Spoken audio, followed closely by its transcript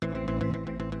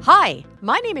Hi,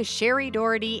 my name is Sherry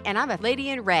Doherty, and I'm a lady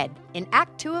in red, in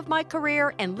Act 2 of my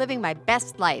career and living my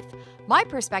best life. My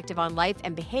perspective on life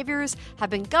and behaviors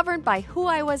have been governed by who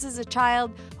I was as a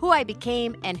child, who I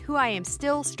became, and who I am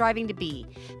still striving to be.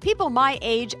 People my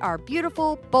age are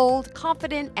beautiful, bold,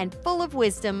 confident, and full of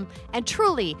wisdom, and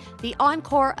truly, the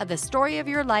encore of the story of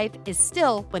your life is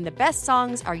still when the best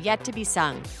songs are yet to be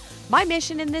sung. My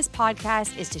mission in this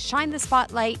podcast is to shine the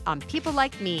spotlight on people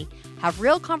like me, have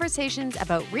real conversations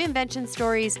about reinvention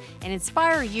stories, and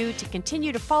inspire you to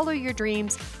continue to follow your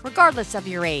dreams regardless of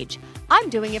your age. I'm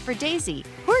doing it for Daisy.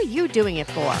 Who are you doing it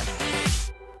for?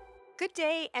 Good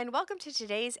day, and welcome to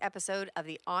today's episode of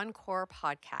the Encore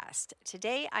podcast.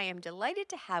 Today, I am delighted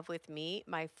to have with me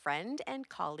my friend and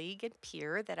colleague and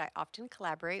peer that I often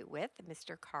collaborate with,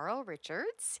 Mr. Carl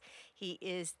Richards. He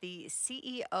is the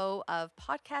CEO of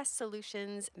Podcast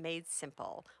Solutions Made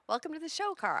Simple. Welcome to the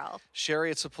show, Carl.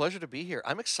 Sherry, it's a pleasure to be here.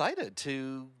 I'm excited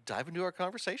to dive into our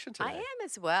conversation today. I am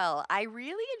as well. I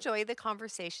really enjoy the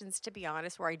conversations, to be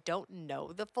honest, where I don't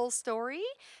know the full story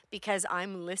because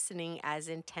I'm listening as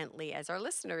intently as our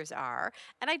listeners are,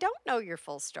 and I don't know your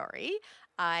full story.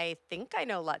 I think I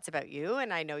know lots about you,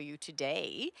 and I know you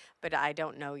today, but I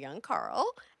don't know young Carl,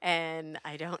 and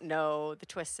I don't know the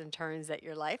twists and turns that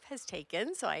your life has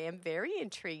taken, so I am very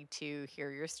intrigued to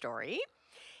hear your story.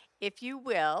 If you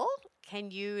will,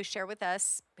 can you share with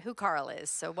us who Carl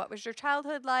is? So what was your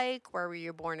childhood like? Where were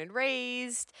you born and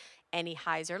raised? Any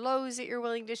highs or lows that you're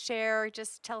willing to share?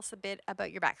 Just tell us a bit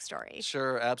about your backstory.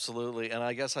 Sure, absolutely. And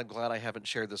I guess I'm glad I haven't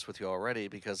shared this with you already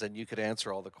because then you could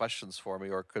answer all the questions for me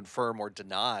or confirm or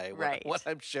deny what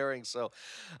I'm sharing. So,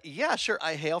 yeah, sure.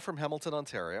 I hail from Hamilton,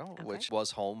 Ontario, which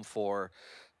was home for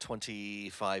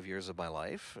 25 years of my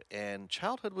life, and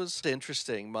childhood was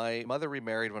interesting. My mother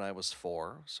remarried when I was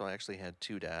 4, so I actually had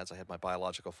 2 dads. I had my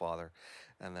biological father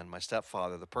and then my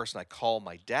stepfather. The person I call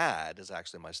my dad is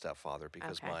actually my stepfather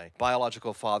because my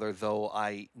biological father, though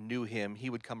I knew him, he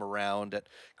would come around at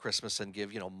Christmas and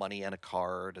give, money and a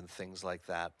card and things like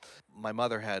that. My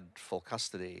mother had full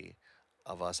custody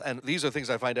of us. And these are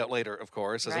things I find out later, of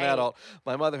course, as an adult.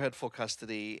 My mother had full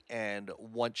custody, and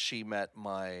once she met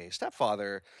my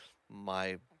stepfather,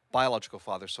 my biological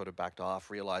father sort of backed off,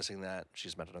 realizing that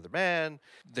she's met another man,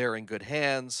 they're in good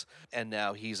hands, and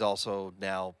now he's also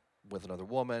now with another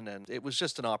woman, and it was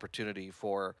just an opportunity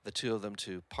for the two of them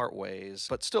to part ways,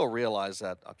 but still realize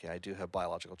that, okay, I do have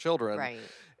biological children.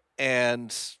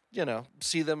 And,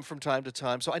 see them from time to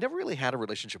time. So I never really had a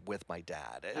relationship with my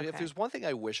dad. If there's one thing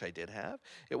I wish I did have,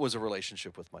 it was a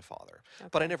relationship with my father.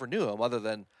 But I never knew him other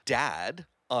than dad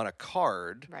on a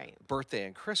card, birthday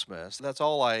and Christmas. That's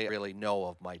all I really know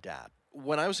of my dad.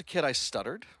 When I was a kid, I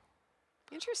stuttered.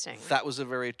 Interesting. That was a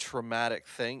very traumatic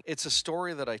thing. It's a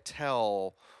story that I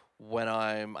tell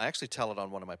I actually tell it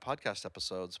on one of my podcast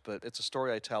episodes, but it's a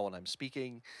story I tell when I'm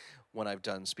speaking, when I've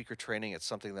done speaker training. It's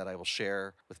something that I will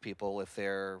share with people if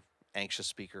they're anxious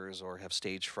speakers or have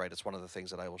stage fright. It's one of the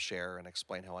things that I will share and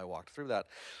explain how I walked through that.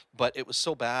 But it was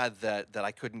so bad that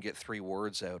I couldn't get 3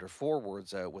 words out or 4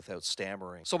 words out without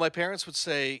stammering. So my parents would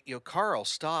say, Carl,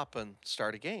 stop and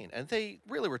start again. And they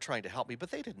really were trying to help me,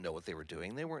 but they didn't know what they were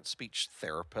doing. They weren't speech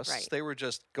therapists. They were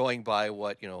just going by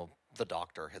what, the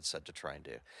doctor had said to try and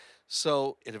do.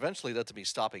 So it eventually led to me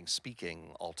stopping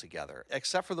speaking altogether,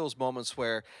 except for those moments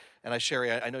where, and Sherry,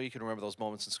 I know you can remember those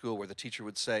moments in school where the teacher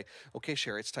would say, okay,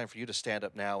 Sherry, it's time for you to stand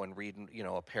up now and read,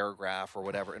 a paragraph or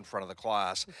whatever in front of the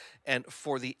class. And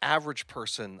for the average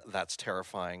person, that's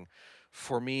terrifying.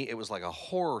 For me, it was like a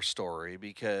horror story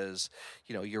because,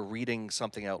 you're reading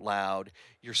something out loud,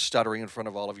 you're stuttering in front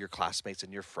of all of your classmates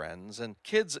and your friends. And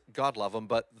kids, God love them,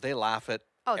 but they laugh at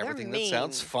everything that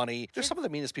sounds funny. They're some of the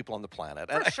meanest people on the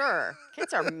planet. For sure.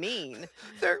 Kids are mean.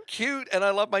 They're cute, and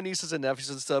I love my nieces and nephews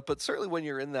and stuff, but certainly when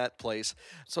you're in that place.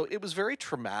 So it was very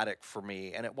traumatic for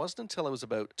me, and it wasn't until I was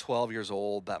about 12 years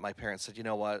old that my parents said, you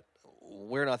know what?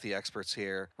 We're not the experts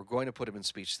here. We're going to put him in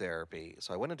speech therapy.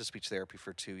 So I went into speech therapy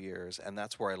for 2 years, and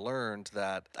that's where I learned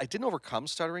that I didn't overcome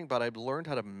stuttering, but I learned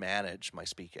how to manage my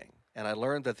speaking. And I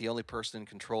learned that the only person in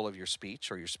control of your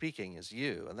speech or your speaking is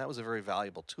you. And that was a very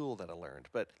valuable tool that I learned.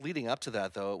 But leading up to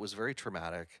that, though, it was very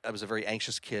traumatic. I was a very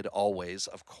anxious kid always,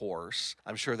 of course.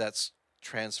 I'm sure that's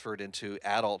transferred into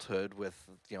adulthood with,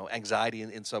 anxiety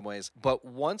in some ways. But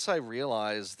once I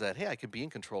realized that, hey, I could be in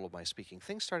control of my speaking,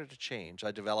 things started to change.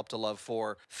 I developed a love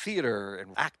for theater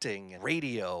and acting and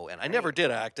radio. And I never did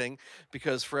acting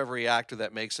because for every actor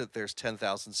that makes it, there's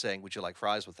 10,000 saying, would you like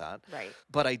fries with that?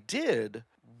 But I did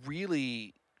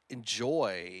really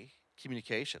enjoy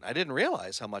communication. I didn't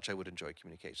realize how much I would enjoy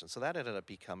communication. So that ended up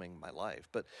becoming my life.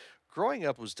 But growing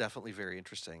up was definitely very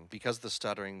interesting because of the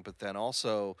stuttering, but then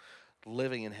also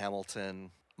living in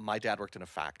Hamilton, my dad worked in a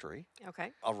factory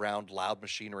around loud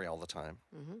machinery all the time.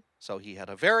 Mm-hmm. So he had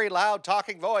a very loud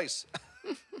talking voice.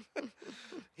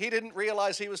 He didn't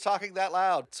realize he was talking that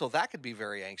loud. So that could be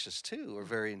very anxious too, or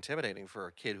very intimidating for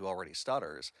a kid who already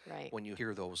stutters when you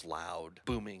hear those loud,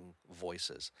 booming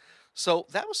voices. So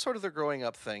that was sort of the growing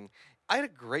up thing. I had a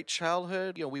great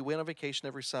childhood. You know, we went on vacation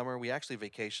every summer. We actually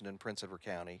vacationed in Prince Edward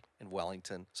County in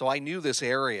Wellington. So I knew this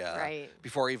area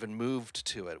before I even moved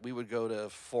to it. We would go to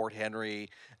Fort Henry.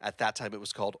 At that time, it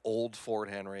was called Old Fort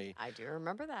Henry. I do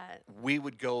remember that. We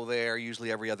would go there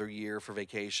usually every other year for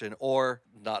vacation, or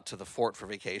not to the fort for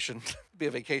vacation. Be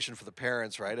a vacation for the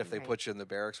parents, right? If they put you in the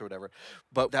barracks or whatever.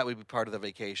 But that would be part of the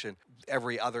vacation.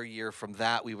 Every other year from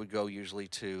that, we would go usually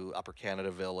to Upper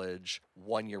Canada Village.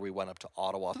 One year we went up to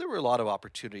Ottawa. There were a lot of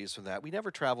opportunities from that. We never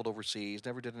traveled overseas,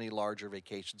 never did any larger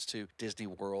vacations to Disney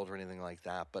World or anything like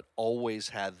that, but always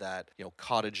had that, you know,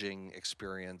 cottaging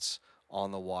experience on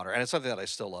the water. And it's something that I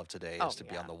still love today is to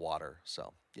be on the water.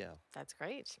 So, yeah. That's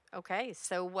great. Okay.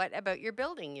 So what about your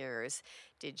building years?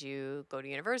 Did you go to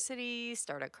university,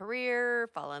 start a career,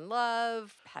 fall in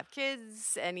love, have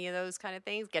kids, any of those kind of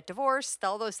things, get divorced?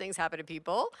 All those things happen to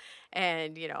people.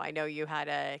 And, you know, I know you had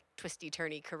a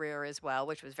twisty-turny career as well,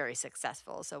 which was very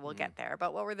successful. So we'll get there.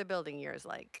 But what were the building years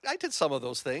like? I did some of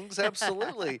those things.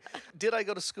 Absolutely. Did I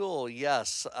go to school?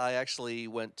 Yes. I actually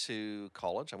went to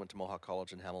college. I went to Mohawk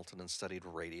College in Hamilton and studied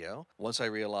radio. Once I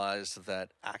realized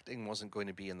that acting wasn't going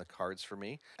to be in the cards for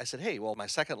me, I said, hey, well, my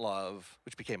second love,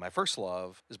 which became my first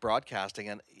love, is broadcasting.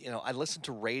 And, you know, I listened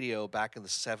to radio back in the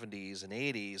 70s and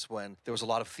 80s when there was a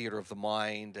lot of theater of the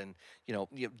mind, and, you know,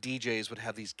 DJs would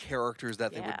have these characters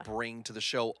that they would bring to the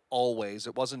show always.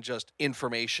 It wasn't just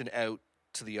information out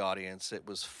to the audience. It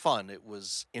was fun. It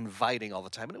was inviting all the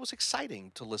time. And it was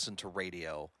exciting to listen to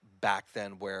radio back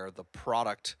then, where the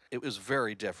product, it was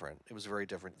very different. It was very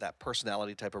different. That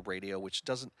personality type of radio, which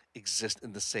doesn't exist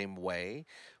in the same way.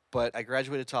 But I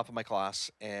graduated top of my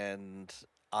class, and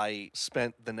I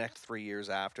spent the next 3 years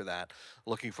after that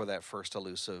looking for that first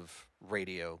elusive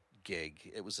radio gig.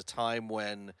 It was a time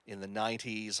when, in the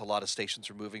 90s, a lot of stations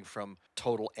were moving from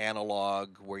total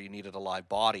analog, where you needed a live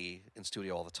body in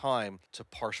studio all the time, to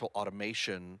partial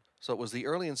automation. So it was the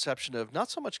early inception of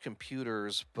not so much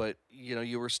computers, but, you know,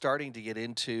 you were starting to get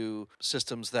into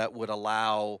systems that would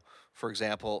allow, for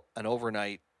example, an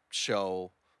overnight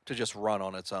show to just run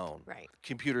on its own. Right.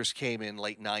 Computers came in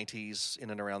late 90s, in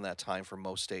and around that time for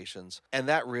most stations. And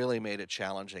that really made it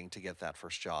challenging to get that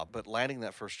first job. But landing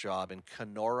that first job in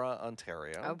Kenora,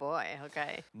 Ontario. Oh, boy.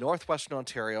 Okay. Northwestern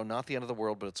Ontario, not the end of the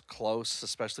world, but it's close,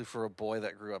 especially for a boy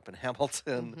that grew up in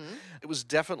Hamilton. Mm-hmm. It was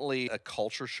definitely a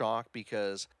culture shock,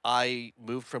 because I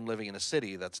moved from living in a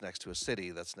city that's next to a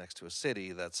city that's next to a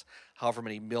city that's however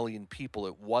many million people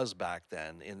it was back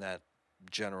then in that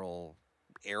general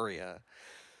area,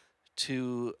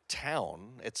 to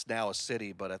town. It's now a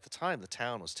city, but at the time, the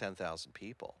town was 10,000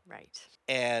 people. Right.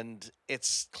 And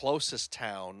its closest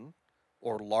town,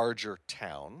 or larger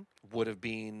town, would have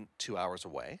been 2 hours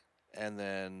away. And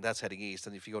then that's heading east.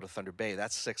 And if you go to Thunder Bay,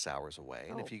 that's 6 hours away.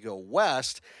 And if you go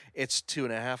west, it's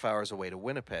 2.5 hours away to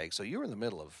Winnipeg. So you're in the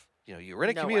middle of, you know, you're in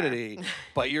a community,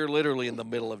 but you're literally in the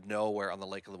middle of nowhere on the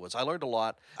Lake of the Woods. I learned a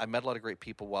lot. I met a lot of great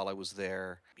people while I was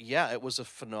there. Yeah, it was a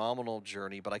phenomenal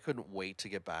journey, but I couldn't wait to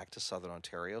get back to Southern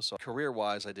Ontario. So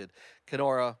career-wise, I did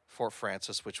Kenora, Fort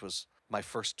Frances, which was my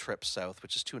first trip south,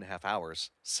 which is 2.5 hours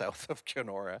south of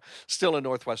Kenora. Still in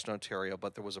Northwestern Ontario,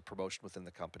 but there was a promotion within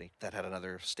the company that had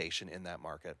another station in that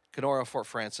market. Kenora, Fort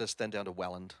Frances, then down to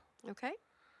Welland. Okay.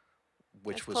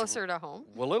 Which That's was closer to home.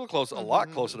 Well, a little closer, a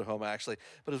lot closer to home, actually.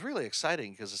 But it was really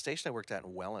exciting, because the station I worked at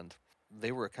in Welland,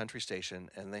 they were a country station,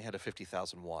 and they had a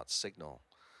 50,000 watt signal,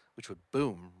 which would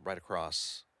boom right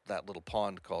across that little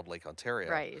pond called Lake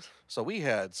Ontario. Right. So we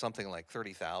had something like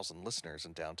 30,000 listeners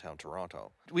in downtown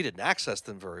Toronto. We didn't access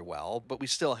them very well, but we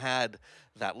still had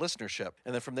that listenership.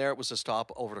 And then from there, it was a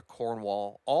stop over to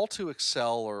Cornwall, all to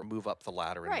excel or move up the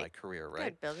ladder in my career,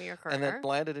 right? Good, building your career. And then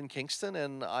landed in Kingston,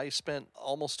 and I spent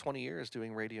almost 20 years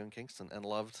doing radio in Kingston and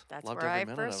loved That's loved where every I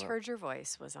minute first of it. heard your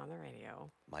voice, was on the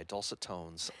radio. My dulcet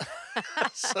tones,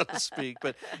 so to speak.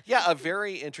 But yeah, a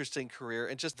very interesting career.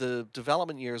 And just the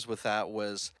development years with that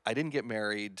was, I didn't get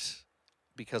married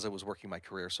because I was working my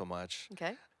career so much.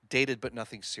 Okay. Dated, but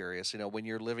nothing serious. You know, when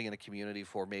you're living in a community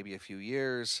for maybe a few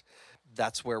years,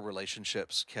 that's where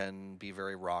relationships can be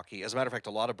very rocky. As a matter of fact,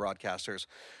 a lot of broadcasters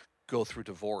go through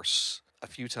divorce a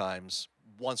few times,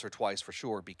 once or twice for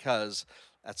sure, because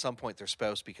at some point their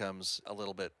spouse becomes a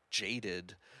little bit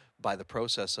jaded by the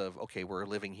process of, okay, we're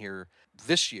living here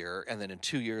this year, and then in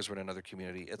 2 years we're in another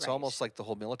community. It's almost like the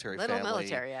whole military Little family.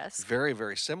 military-esque. Very,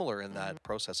 very similar in that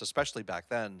process, especially back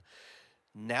then.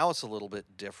 Now it's a little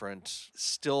bit different.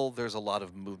 Still, there's a lot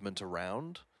of movement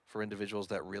around for individuals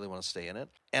that really want to stay in it.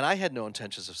 And I had no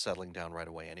intentions of settling down right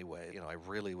away anyway. I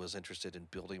really was interested in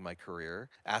building my career,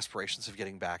 aspirations of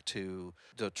getting back to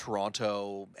the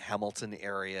Toronto, Hamilton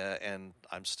area, and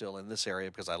I'm still in this area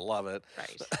because I love it.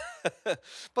 Right.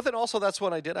 But then also that's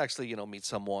when I did actually, meet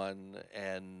someone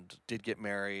and did get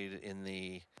married in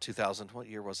the 2000, what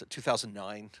year was it?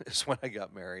 2009 is when I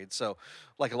got married. So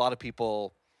like a lot of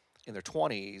people in their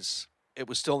 20s, it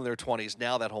was still in their 20s.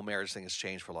 Now that whole marriage thing has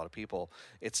changed for a lot of people.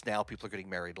 It's now people are getting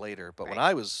married later. But when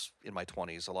I was in my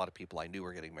 20s, a lot of people I knew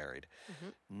were getting married.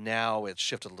 Now it's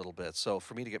shifted a little bit. So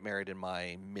for me to get married in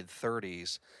my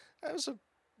mid-30s, I was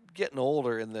getting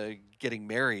older in the getting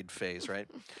married phase, right?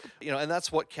 And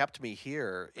that's what kept me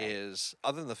here is,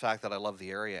 other than the fact that I love the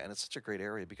area, and it's such a great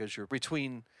area because you're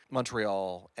between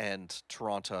Montreal and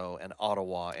Toronto and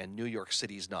Ottawa, and New York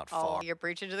City's not far. Oh, you're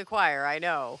preaching to the choir, I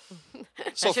know.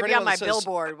 So that should be on my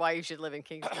billboard why you should live in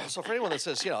Kingston. So for anyone that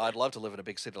says, I'd love to live in a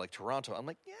big city like Toronto, I'm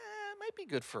like, yeah, it might be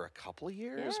good for a couple of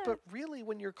years, but really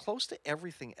when you're close to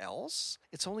everything else,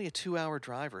 it's only a 2-hour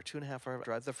drive or 2.5-hour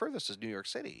drive. The furthest is New York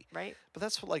City. Right. But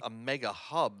that's like a mega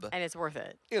hub. And it's worth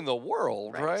it. In the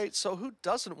world, right? So who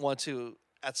doesn't want to,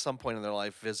 at some point in their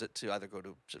life, visit to either go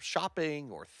to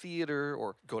shopping or theater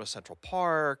or go to Central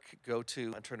Park, I'm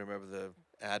trying to remember the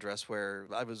address where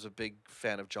I was a big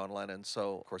fan of John Lennon.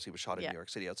 So, of course, he was shot in New York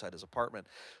City outside his apartment.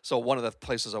 So one of the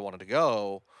places I wanted to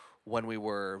go when we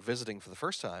were visiting for the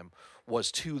first time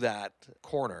was to that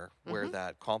corner where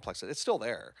that complex is. It's still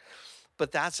there.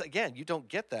 But that's, again, you don't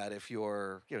get that if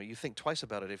you're, you think twice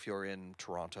about it if you're in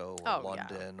Toronto or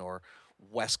London or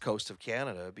west coast of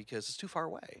Canada because it's too far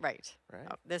away. Right.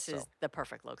 Oh, this is the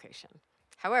perfect location.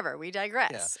 However, we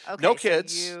digress. Yeah. Okay, no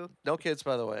kids. No kids,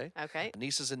 by the way. Okay.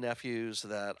 Nieces and nephews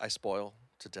that I spoil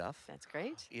to death. That's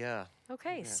great. Yeah.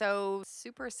 Okay, so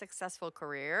super successful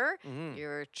career.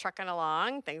 You're trucking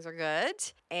along. Things are good.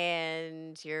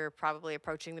 And you're probably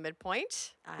approaching the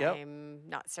midpoint. I'm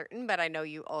not certain, but I know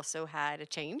you also had a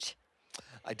change.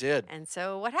 I did. And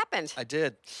so what happened? I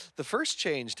did. The first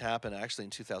change happened actually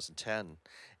in 2010.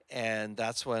 And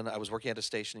that's when I was working at a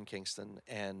station in Kingston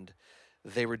and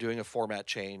they were doing a format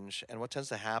change. And what tends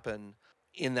to happen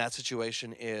in that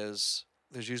situation is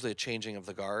there's usually a changing of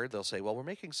the guard. They'll say, well, we're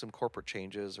making some corporate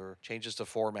changes or changes to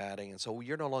formatting. And so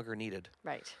you're no longer needed.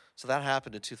 Right. So that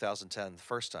happened in 2010, the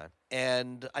first time.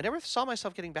 And I never saw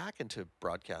myself getting back into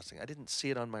broadcasting. I didn't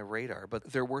see it on my radar.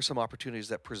 But there were some opportunities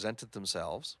that presented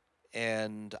themselves.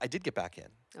 And I did get back in.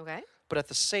 Okay. But at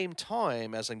the same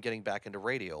time as I'm getting back into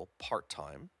radio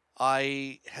part-time,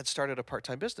 I had started a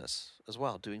part-time business as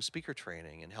well, doing speaker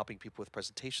training and helping people with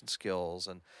presentation skills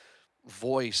and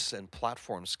voice and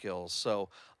platform skills. So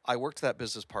I worked that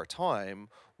business part-time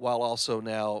while also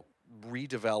now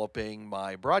redeveloping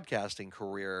my broadcasting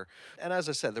career. And as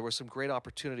I said, there were some great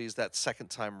opportunities that second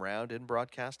time round in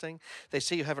broadcasting. They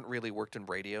say you haven't really worked in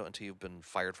radio until you've been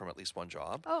fired from at least one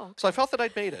job. Oh. Okay. So I felt that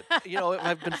I'd made it.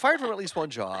 I've been fired from at least one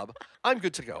job. I'm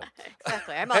good to go.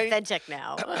 Exactly. I'm authentic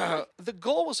now. The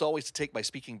goal was always to take my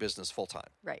speaking business full time.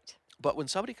 Right. But when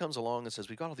somebody comes along and says,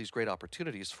 we've got all these great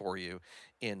opportunities for you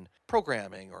in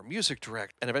programming or music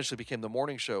direct, and eventually became the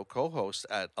morning show co-host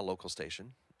at a local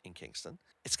station in Kingston,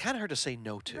 it's kind of hard to say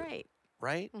no to.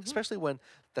 Right? Mm-hmm. Especially when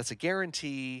that's a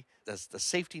guarantee, that's the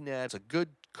safety net, it's a good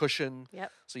cushion.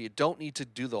 Yep. So you don't need to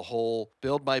do the whole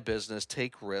build my business,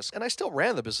 take risks. And I still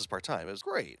ran the business part-time. It was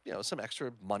great. Some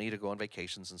extra money to go on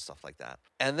vacations and stuff like that.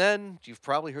 And then, you've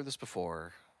probably heard this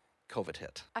before, COVID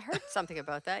hit. I heard something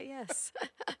about that, yes.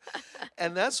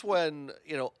 And that's when,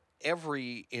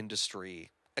 every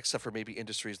industry, except for maybe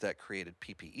industries that created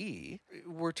PPE,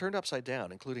 were turned upside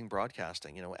down, including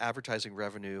broadcasting. Advertising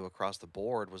revenue across the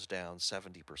board was down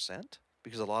 70%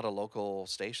 because a lot of local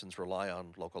stations rely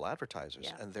on local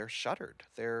advertisers, and they're shuttered.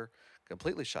 They're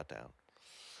completely shut down.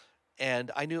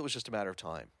 And I knew it was just a matter of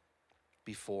time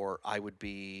before I would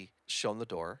be shown the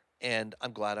door. And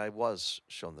I'm glad I was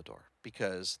shown the door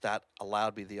because that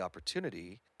allowed me the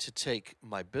opportunity to take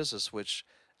my business, which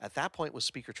at that point was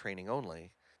speaker training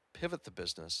only, pivot the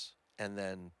business, and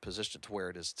then position it to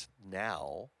where it is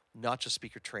now, not just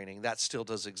speaker training. That still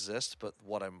does exist, but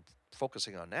what I'm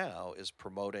focusing on now is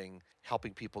promoting,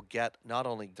 helping people get not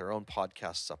only their own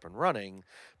podcasts up and running,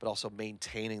 but also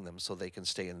maintaining them so they can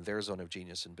stay in their zone of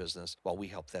genius in business while we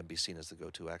help them be seen as the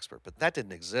go-to expert. But that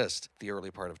didn't exist the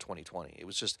early part of 2020. It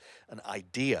was just an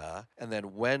idea. And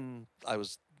then when I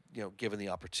was given the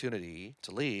opportunity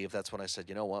to leave, that's when I said,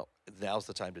 you know what, now's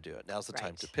the time to do it. Now's the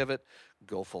time to pivot,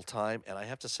 go full time. And I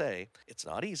have to say, it's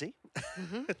not easy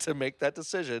to make that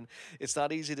decision. It's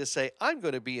not easy to say, I'm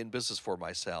going to be in business for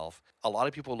myself. A lot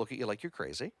of people look at you like you're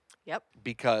crazy. Yep.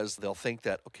 Because they'll think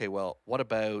that, okay, well, what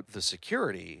about the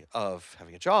security of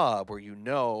having a job where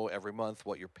every month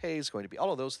what your pay is going to be,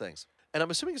 all of those things. And I'm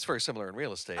assuming it's very similar in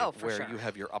real estate where you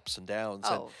have your ups and downs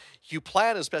and you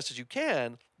plan as best as you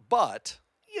can, but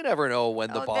you never know when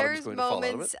the bottom is going to fall out of it.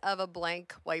 There's moments of a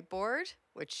blank whiteboard,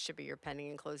 which should be your pending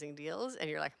and closing deals, and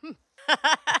you're like,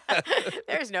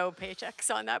 there's no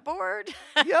paychecks on that board.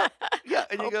 Yeah.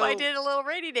 And Hope I did a little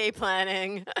rainy day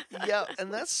planning. Yeah,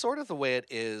 and that's sort of the way it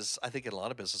is, I think, in a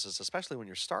lot of businesses, especially when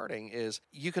you're starting, is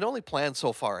you can only plan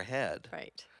so far ahead.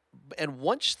 Right. And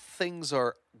once things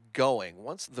are going,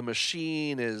 once the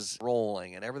machine is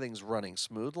rolling and everything's running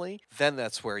smoothly, then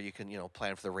that's where you can,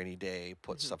 plan for the rainy day,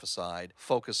 put stuff aside,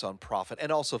 focus on profit, and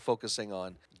also focusing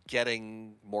on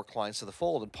getting more clients to the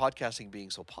fold. And podcasting being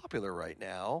so popular right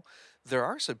now, there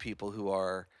are some people who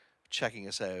are checking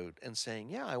us out and saying,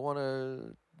 yeah, I want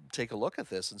to take a look at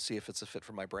this and see if it's a fit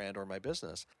for my brand or my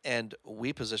business. And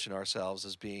we position ourselves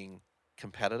as being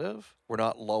competitive. We're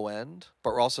not low end,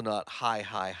 but we're also not high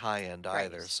end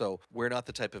either. Right. So we're not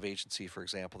the type of agency, for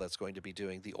example, that's going to be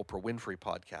doing the Oprah Winfrey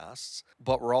podcasts,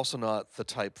 but we're also not the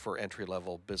type for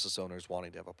entry-level business owners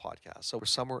wanting to have a podcast. So we're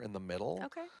somewhere in the middle.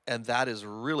 Okay. And that is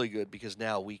really good because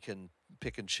now we can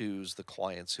pick and choose the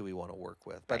clients who we want to work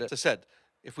with. But as I said,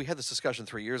 if we had this discussion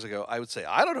 3 years ago, I would say,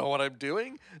 I don't know what I'm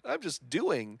doing. I'm just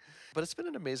doing. But it's been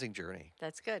an amazing journey.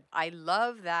 That's good. I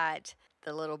love that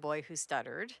the little boy who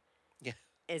stuttered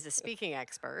is a speaking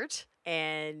expert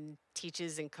and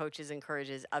teaches and coaches,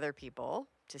 encourages other people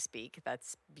to speak.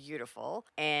 That's beautiful.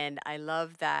 And I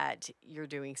love that you're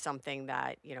doing something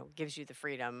that, gives you the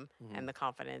freedom and the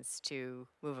confidence to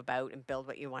move about and build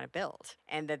what you want to build.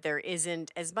 And that there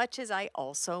isn't, as much as I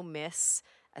also miss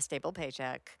a stable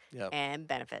paycheck and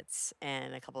benefits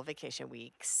and a couple of vacation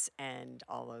weeks and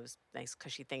all those nice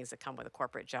cushy things that come with a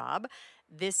corporate job,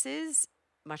 this is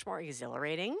much more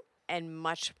exhilarating and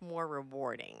much more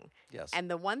rewarding. Yes.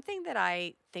 And the one thing that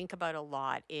I think about a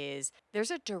lot is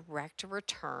there's a direct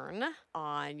return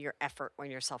on your effort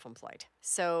when you're self-employed.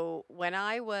 So when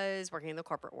I was working in the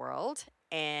corporate world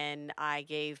and I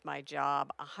gave my job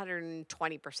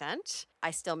 120%,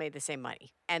 I still made the same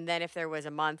money. And then if there was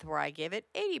a month where I gave it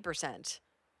 80%,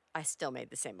 I still made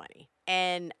the same money.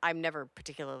 And I'm never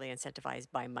particularly incentivized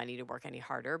by money to work any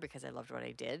harder because I loved what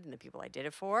I did and the people I did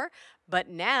it for. But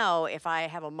now if I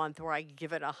have a month where I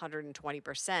give it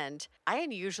 120%, I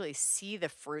can usually see the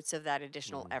fruits of that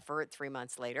additional effort 3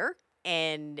 months later.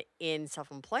 And in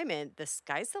self-employment, the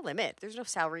sky's the limit. There's no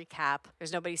salary cap.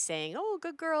 There's nobody saying, oh,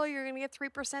 good girl, you're going to get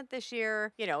 3% this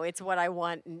year. It's what I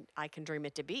want and I can dream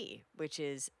it to be, which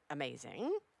is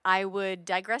amazing. I would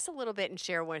digress a little bit and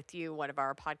share with you one of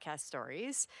our podcast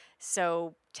stories.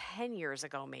 So 10 years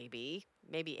ago, maybe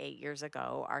 8 years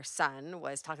ago, our son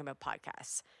was talking about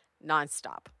podcasts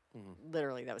nonstop.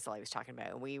 Literally, that was all he was talking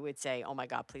about. And we would say, oh my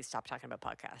God, please stop talking about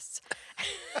podcasts.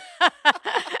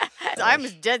 I'm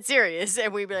dead serious.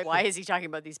 And we'd be like, why is he talking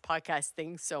about these podcast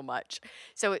things so much?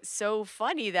 So it's so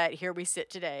funny that here we sit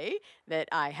today, that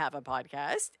I have a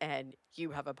podcast and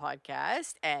you have a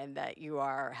podcast and that you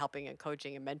are helping and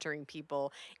coaching and mentoring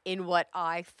people in what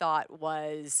I thought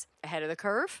was ahead of the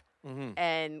curve.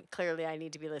 And clearly I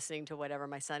need to be listening to whatever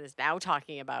my son is now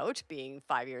talking about, being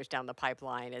 5 years down the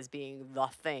pipeline as being the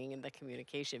thing in the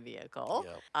communication vehicle.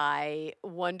 Yep. I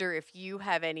wonder if you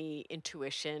have any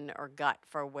intuition or gut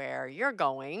for where you're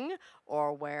going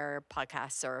or where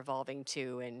podcasts are evolving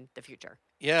to in the future.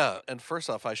 Yeah, and first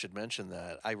off, I should mention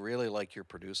that I really like your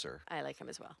producer. I like him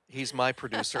as well. He's my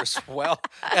producer as well.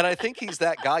 And I think he's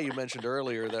that guy you mentioned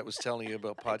earlier that was telling you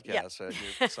about podcasts.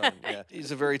 Your son. Yeah. He's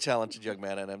a very talented young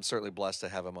man, and I'm certainly blessed to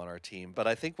have him on our team. But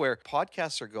I think where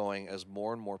podcasts are going as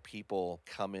more and more people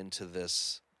come into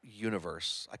this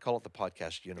universe, I call it the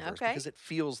podcast universe because it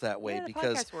feels that way. The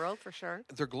because podcast world, for sure.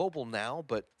 They're global now,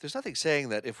 but there's nothing saying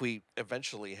that if we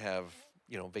eventually have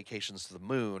vacations to the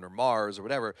moon or Mars or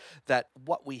whatever, that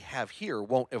what we have here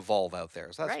won't evolve out there.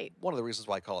 So that's one of the reasons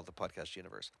why I call it the podcast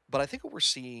universe. But I think what we're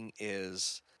seeing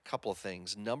is a couple of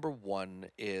things. Number one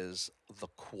is the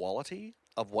quality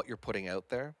of what you're putting out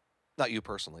there. Not you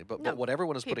personally, but what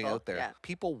everyone is putting out there. Yeah.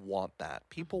 People want that.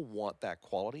 People want that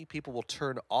quality. People will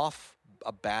turn off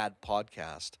a bad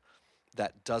podcast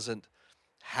that doesn't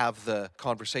have the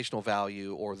conversational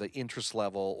value or the interest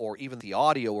level or even the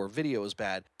audio or video is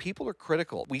bad, people are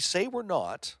critical. We say we're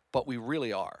not, but we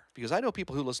really are. Because I know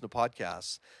people who listen to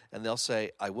podcasts and they'll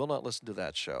say, I will not listen to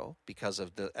that show because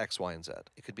of the X, Y, and Z.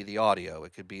 It could be the audio.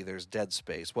 It could be there's dead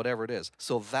space, whatever it is.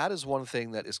 So that is one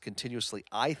thing that is continuously,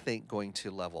 I think, going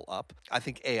to level up. I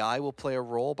think AI will play a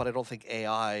role, but I don't think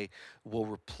AI will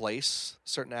replace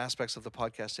certain aspects of the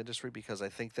podcast industry because I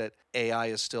think that AI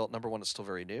is still, number one, it's still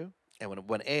very new. And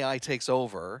when AI takes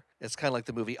over, it's kind of like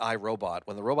the movie I, Robot.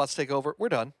 When the robots take over, we're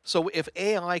done. So if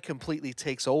AI completely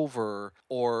takes over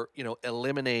or,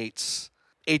 eliminates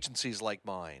agencies like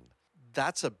mine,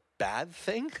 that's a bad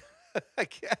thing, I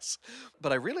guess.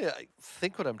 But I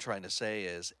think what I'm trying to say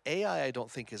is AI, I don't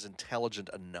think is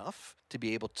intelligent enough to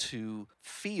be able to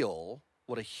feel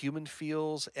what a human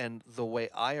feels. And the way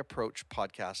I approach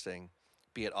podcasting,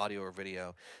 be it audio or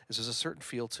video, is there's a certain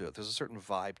feel to it. There's a certain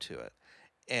vibe to it.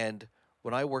 And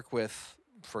when I work with,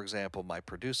 for example, my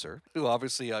producer, who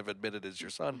obviously I've admitted is your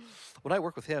son, when I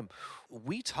work with him,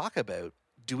 we talk about,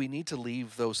 do we need to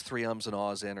leave those 3 ums and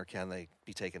ahs in or can they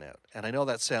be taken out? And I know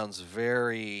that sounds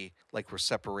very like we're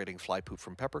separating fly poop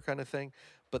from pepper kind of thing,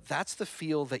 but that's the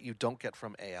feel that you don't get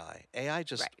from AI. AI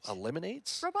just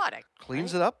eliminates. Robotic.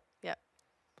 Cleans it up. Yep.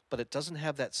 But it doesn't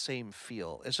have that same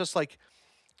feel. It's just like,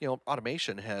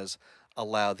 automation has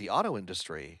allowed the auto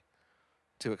industry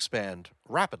to expand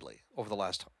rapidly over the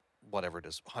last, whatever it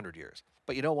is, 100 years.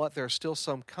 But you know what? There are still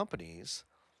some companies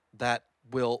that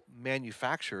will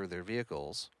manufacture their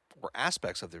vehicles or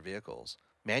aspects of their vehicles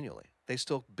manually. They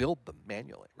still build them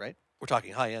manually, right? We're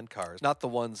talking high-end cars, not the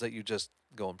ones that you just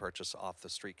go and purchase off the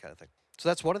street kind of thing. So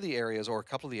that's one of the areas or a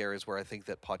couple of the areas where I think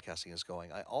that podcasting is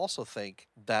going. I also think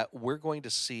that we're going to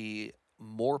see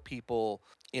more people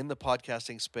in the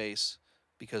podcasting space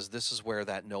because this is where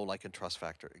that know, like, and trust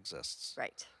factor exists.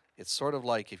 Right. It's sort of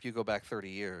like if you go back 30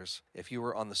 years, if you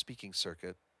were on the speaking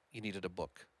circuit, you needed a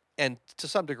book. And to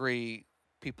some degree,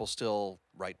 people still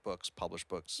write books, publish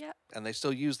books, and they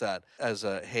still use that as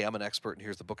a, hey, I'm an expert and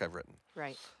here's the book I've written.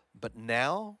 Right. But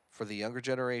now, for the younger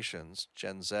generations,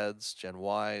 Gen Zs, Gen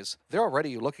Ys, they're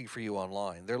already looking for you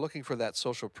online. They're looking for that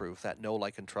social proof, that know,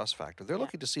 like, and trust factor. They're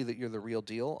looking to see that you're the real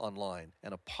deal online.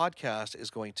 And a podcast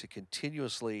is going to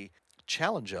continuously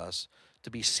challenge us to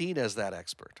be seen as that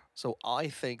expert. So I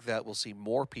think that we'll see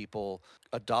more people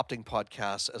adopting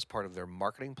podcasts as part of their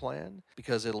marketing plan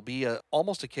because it'll be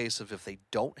almost a case of if they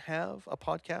don't have a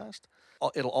podcast,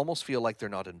 it'll almost feel like they're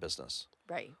not in business.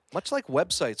 Right. Much like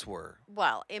websites were.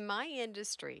 Well, in my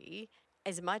industry,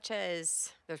 as much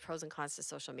as there's pros and cons to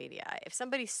social media, if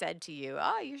somebody said to you,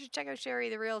 you should check out Sherry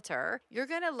the Realtor, you're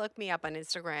going to look me up on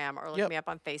Instagram or look me up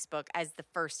on Facebook as the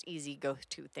first easy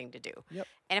go-to thing to do. Yep.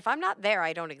 And if I'm not there,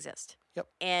 I don't exist. Yep.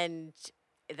 And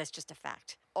that's just a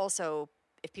fact. Also,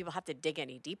 if people have to dig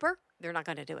any deeper, they're not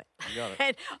going to do it. You got it.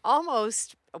 And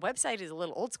almost a website is a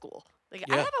little old school. Like,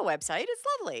 I have a website. It's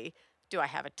lovely. Do I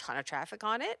have a ton of traffic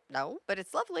on it? No, but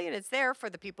it's lovely and it's there for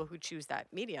the people who choose that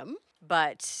medium.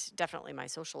 But definitely my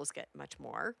socials get much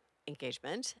more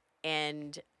engagement.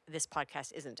 And this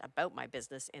podcast isn't about my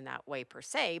business in that way per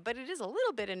se, but it is a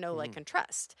little bit of know, like, and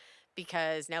trust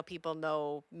because now people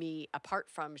know me apart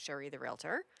from Sherry the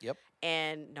Realtor. Yep.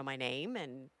 And know my name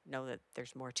and know that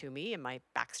there's more to me and my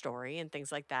backstory and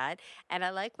things like that. And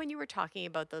I like when you were talking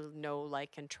about the know,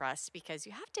 like, and trust because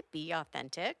you have to be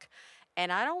authentic. And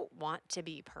I don't want to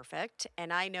be perfect.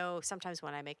 And I know sometimes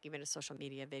when I make even a social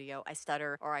media video, I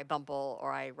stutter or I bumble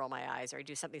or I roll my eyes or I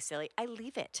do something silly. I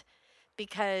leave it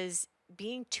because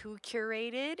being too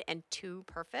curated and too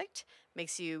perfect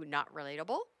makes you not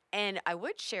relatable. And I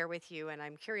would share with you, and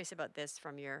I'm curious about this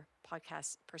from your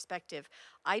podcast perspective,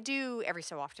 I do every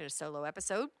so often a solo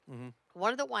episode. Mm-hmm.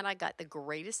 One of the one I got the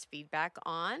greatest feedback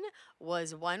on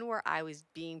was one where I was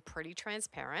being pretty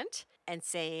transparent and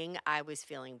saying I was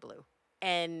feeling blue.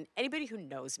 And anybody who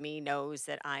knows me knows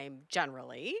that I'm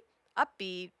generally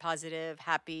upbeat, positive,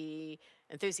 happy,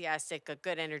 enthusiastic, a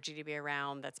good energy to be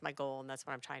around. That's my goal, and that's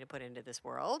what I'm trying to put into this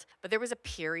world. But there was a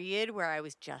period where I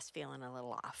was just feeling a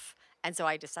little off. And so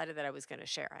I decided that I was going to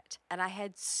share it. And I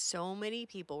had so many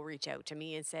people reach out to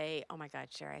me and say, oh my God,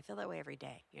 Sherry, I feel that way every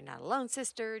day. You're not alone,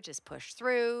 sister. Just push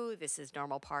through. This is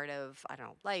normal part of,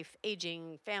 life,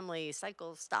 aging, family,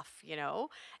 cycle stuff,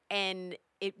 And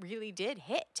it really did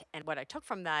hit. And what I took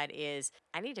from that is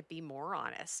I need to be more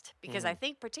honest because I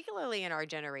think particularly in our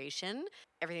generation,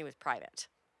 everything was private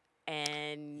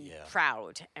and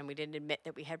proud. And we didn't admit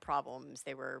that we had problems.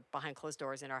 They were behind closed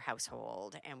doors in our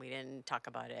household and we didn't talk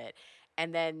about it.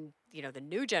 And then, the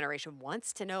new generation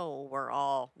wants to know we're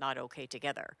all not okay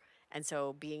together. And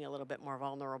so being a little bit more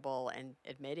vulnerable and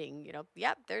admitting,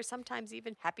 there's sometimes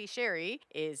even happy Sherry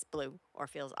is blue or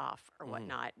feels off or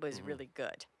whatnot was really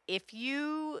good. If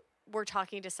you were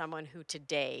talking to someone who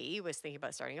today was thinking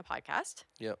about starting a podcast,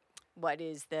 Yep. what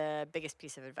is the biggest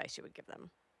piece of advice you would give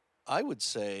them? I would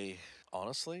say,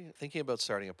 honestly, thinking about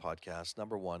starting a podcast,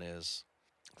 number one is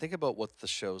think about what the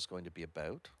show is going to be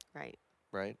about. Right.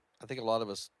 Right? I think a lot of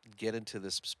us get into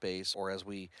this space, or as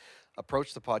we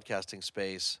approach the podcasting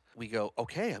space, we go,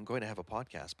 okay, I'm going to have a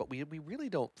podcast. But we really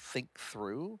don't think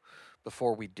through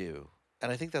before we do.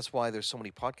 And I think that's why there's so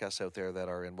many podcasts out there that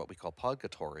are in what we call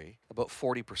podgatory. About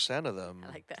 40% of them.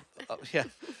 I like that. Yeah,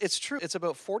 it's true. It's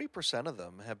about 40% of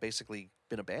them have basically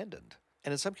been abandoned.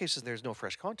 And in some cases, there's no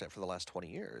fresh content for the last 20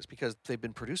 years because they've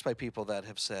been produced by people that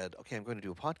have said, okay, I'm going to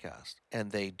do a podcast. And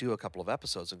they do a couple of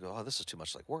episodes and go, oh, this is too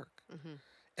much like work.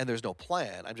 And there's no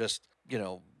plan. I'm just,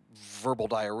 verbal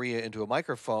diarrhea into a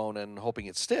microphone and hoping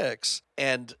it sticks.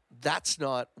 And that's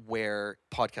not where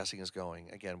podcasting is going.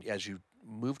 Again, as you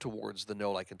move towards the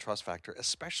know, like, and trust factor,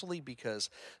 especially because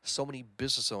so many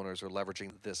business owners are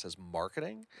leveraging this as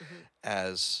marketing,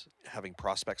 as having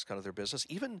prospects come to their business,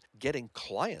 even getting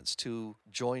clients to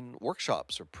join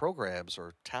workshops or programs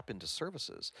or tap into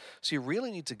services. So you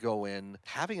really need to go in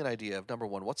having an idea of, number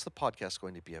one, what's the podcast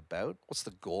going to be about? What's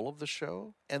the goal of the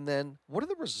show? And then what are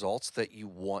the results that you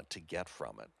want to get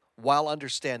from it? While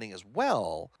understanding as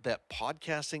well that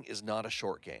podcasting is not a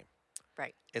short game.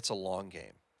 Right. It's a long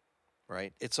game.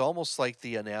 Right? It's almost like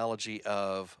the analogy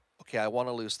of, okay, I want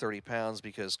to lose 30 pounds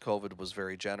because COVID was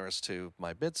very generous to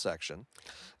my midsection.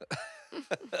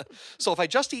 So if I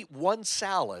just eat one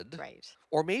salad, right,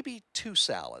 or maybe 2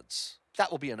 salads,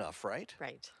 that will be enough, right?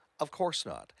 Right. Of course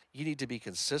not. You need to be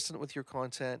consistent with your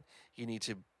content. You need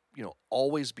to,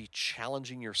 always be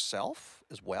challenging yourself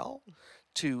as well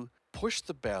to push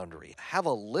the boundary. Have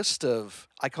a list of,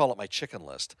 I call it my chicken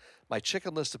list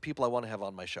of people I want to have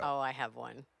on my show. Oh, I have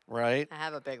one. Right? I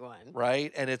have a big one.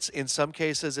 Right? And it's, in some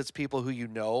cases, it's people who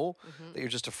that you're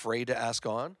just afraid to ask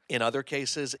on. In other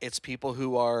cases, it's people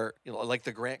who are, like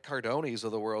the Grant Cardones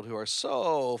of the world, who are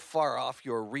so far off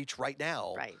your reach right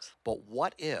now. Right. But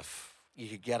what if you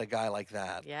could get a guy like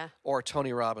that? Yeah. Or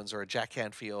Tony Robbins or a Jack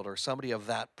Canfield or somebody of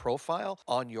that profile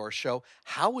on your show?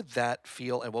 How would that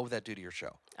feel and what would that do to your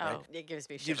show? Oh, right? It gives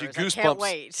me Gives shivers. you goosebumps. I can't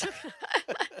wait.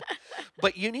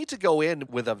 But you need to go in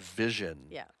with a vision,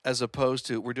 yeah, as opposed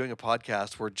to, we're doing a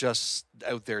podcast, we're just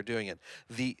out there doing it.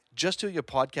 The just doing a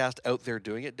podcast out there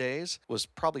doing it days was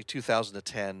probably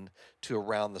 2010 to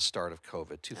around the start of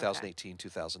COVID, 2018,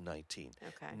 2019.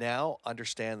 Okay. Now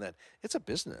understand that it's a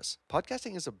business.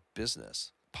 Podcasting is a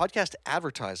business. Podcast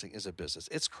advertising is a business.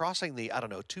 It's crossing the,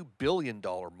 $2 billion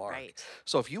mark. Right.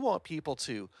 So if you want people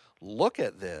to look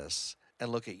at this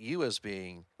and look at you as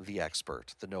being the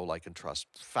expert, the know, like, and trust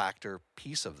factor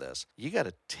piece of this, you got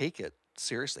to take it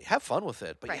seriously. Have fun with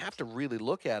it, but Right. you have to really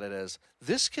look at it as,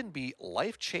 this can be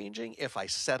life-changing if I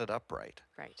set it up right.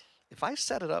 Right. If I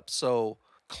set it up so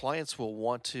clients will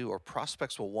want to, or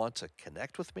prospects will want to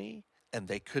connect with me, and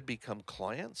they could become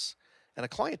clients, and a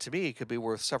client to me could be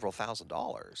worth several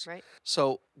 $1,000s. Right.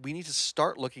 So we need to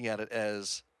start looking at it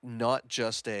as not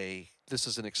just this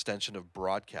is an extension of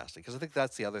broadcasting, because I think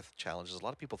that's the other challenge is a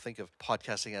lot of people think of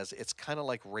podcasting as it's kind of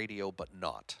like radio, but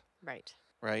not. Right.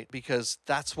 Right? Because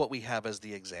that's what we have as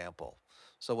the example.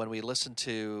 So when we listen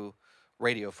to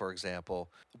radio, for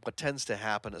example, what tends to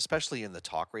happen, especially in the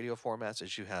talk radio formats,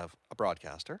 is you have a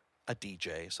broadcaster, a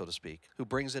DJ, so to speak, who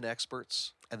brings in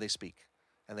experts and they speak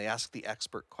and they ask the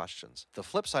expert questions. The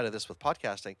flip side of this with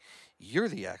podcasting, you're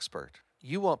the expert.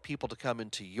 You want people to come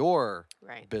into your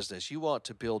Right. business. You want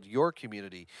to build your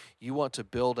community. You want to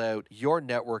build out your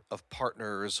network of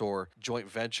partners or joint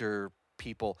venture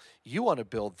people. You want to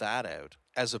build that out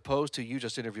as opposed to you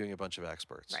just interviewing a bunch of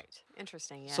experts. Right.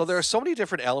 Interesting. Yes. So there are so many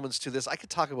different elements to this. I could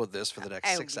talk about this for the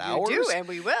next 6 hours. You do, and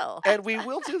we will. And we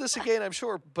will do this again, I'm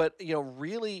sure. But,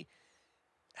 really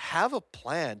have a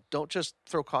plan. Don't just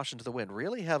throw caution to the wind.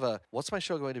 Really have what's my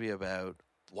show going to be about?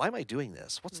 Why am I doing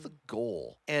this? What's the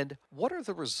goal? And what are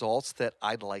the results that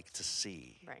I'd like to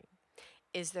see? Right.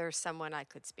 Is there someone I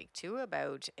could speak to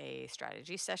about a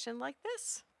strategy session like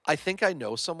this? I think I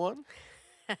know someone.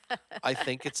 I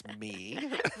think it's me.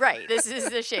 Right. This is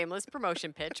the shameless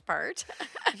promotion pitch part.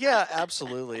 Yeah,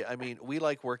 absolutely. I mean, we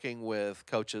like working with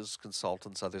coaches,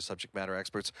 consultants, other subject matter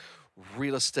experts,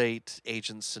 real estate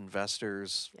agents,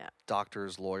 investors,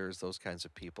 doctors, lawyers, those kinds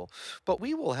of people. But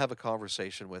we will have a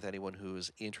conversation with anyone who is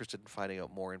interested in finding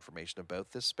out more information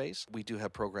about this space. We do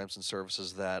have programs and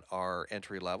services that are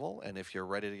entry level. And if you're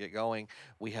ready to get going,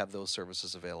 we have those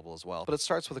services available as well. But it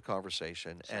starts with a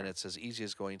conversation, and it's as easy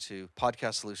as going to podcast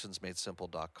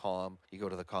podcastsolutionsmadesimple.com. You go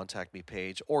to the Contact Me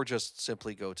page, or just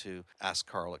simply go to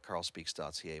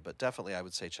askcarl@carlspeaks.ca. But definitely, I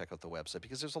would say check out the website,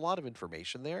 because there's a lot of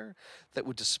information there that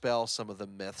would dispel some of the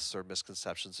myths or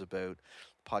misconceptions about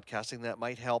podcasting that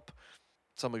might help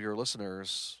some of your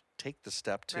listeners take the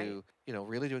step to,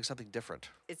 really doing something different.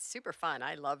 It's super fun.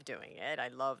 I love doing it. I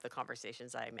love the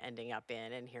conversations I'm ending up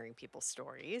in and hearing people's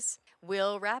stories.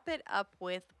 We'll wrap it up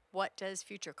with, what does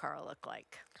future Carl look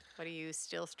like? What are you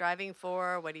still striving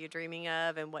for? What are you dreaming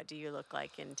of? And what do you look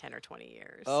like in 10 or 20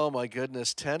 years? Oh my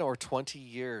goodness, 10 or 20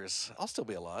 years. I'll still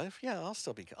be alive. Yeah, I'll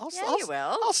still be. You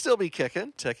will. I'll still be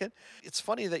ticking. It's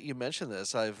funny that you mentioned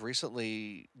this. I've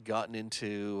recently gotten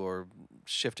into, or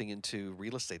shifting into,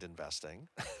 real estate investing.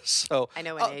 So I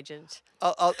know an agent.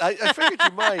 I figured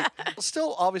you might.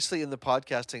 Still obviously in the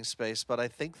podcasting space, but I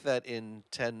think that in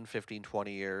 10, 15,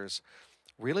 20 years,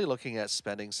 really looking at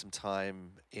spending some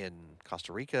time in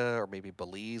Costa Rica, or maybe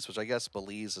Belize, which I guess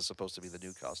Belize is supposed to be the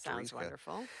new Costa Rica. Sounds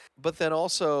wonderful. But then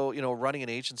also, running an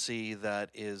agency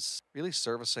that is really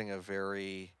servicing a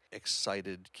very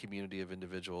excited community of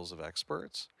individuals, of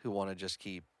experts who want to just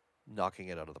keep knocking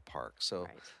it out of the park. So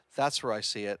that's where I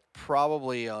see it.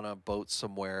 Probably on a boat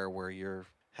somewhere where you're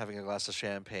having a glass of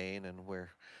champagne and we're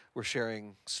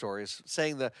sharing stories,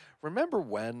 saying that, remember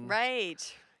when?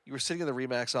 Right. You were sitting in the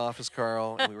RE/MAX office,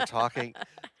 Carl, and we were talking.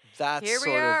 That's Here we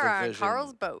sort are of the vision. on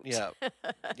Carl's boat.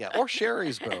 Yeah, or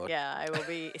Sherry's boat. Yeah, I will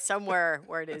be somewhere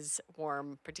where it is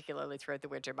warm, particularly throughout the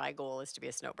winter. My goal is to be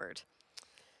a snowbird.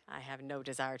 I have no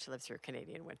desire to live through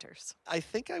Canadian winters. I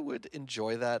think I would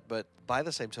enjoy that, but by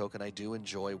the same token, I do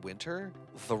enjoy winter,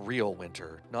 the real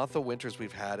winter, not the winters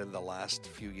we've had in the last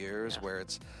few years where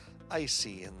it's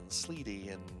icy and sleety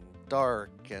and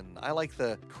dark, and I like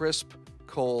the crisp,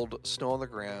 cold snow on the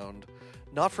ground,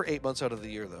 not for 8 months out of the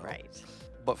year though. Right.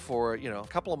 But for, a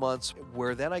couple of months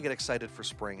where then I get excited for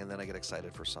spring and then I get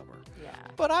excited for summer. Yeah.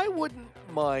 But I wouldn't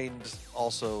mind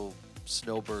also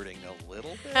snowbirding a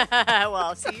little bit. Well,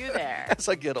 I'll see you there. As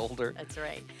I get older. That's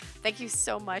right. Thank you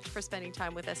so much for spending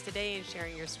time with us today and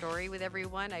sharing your story with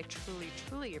everyone. I truly,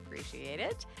 truly appreciate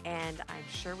it. And I'm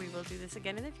sure we will do this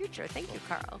again in the future. Thank you,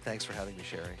 Carl. Thanks for having me,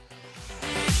 Sherry.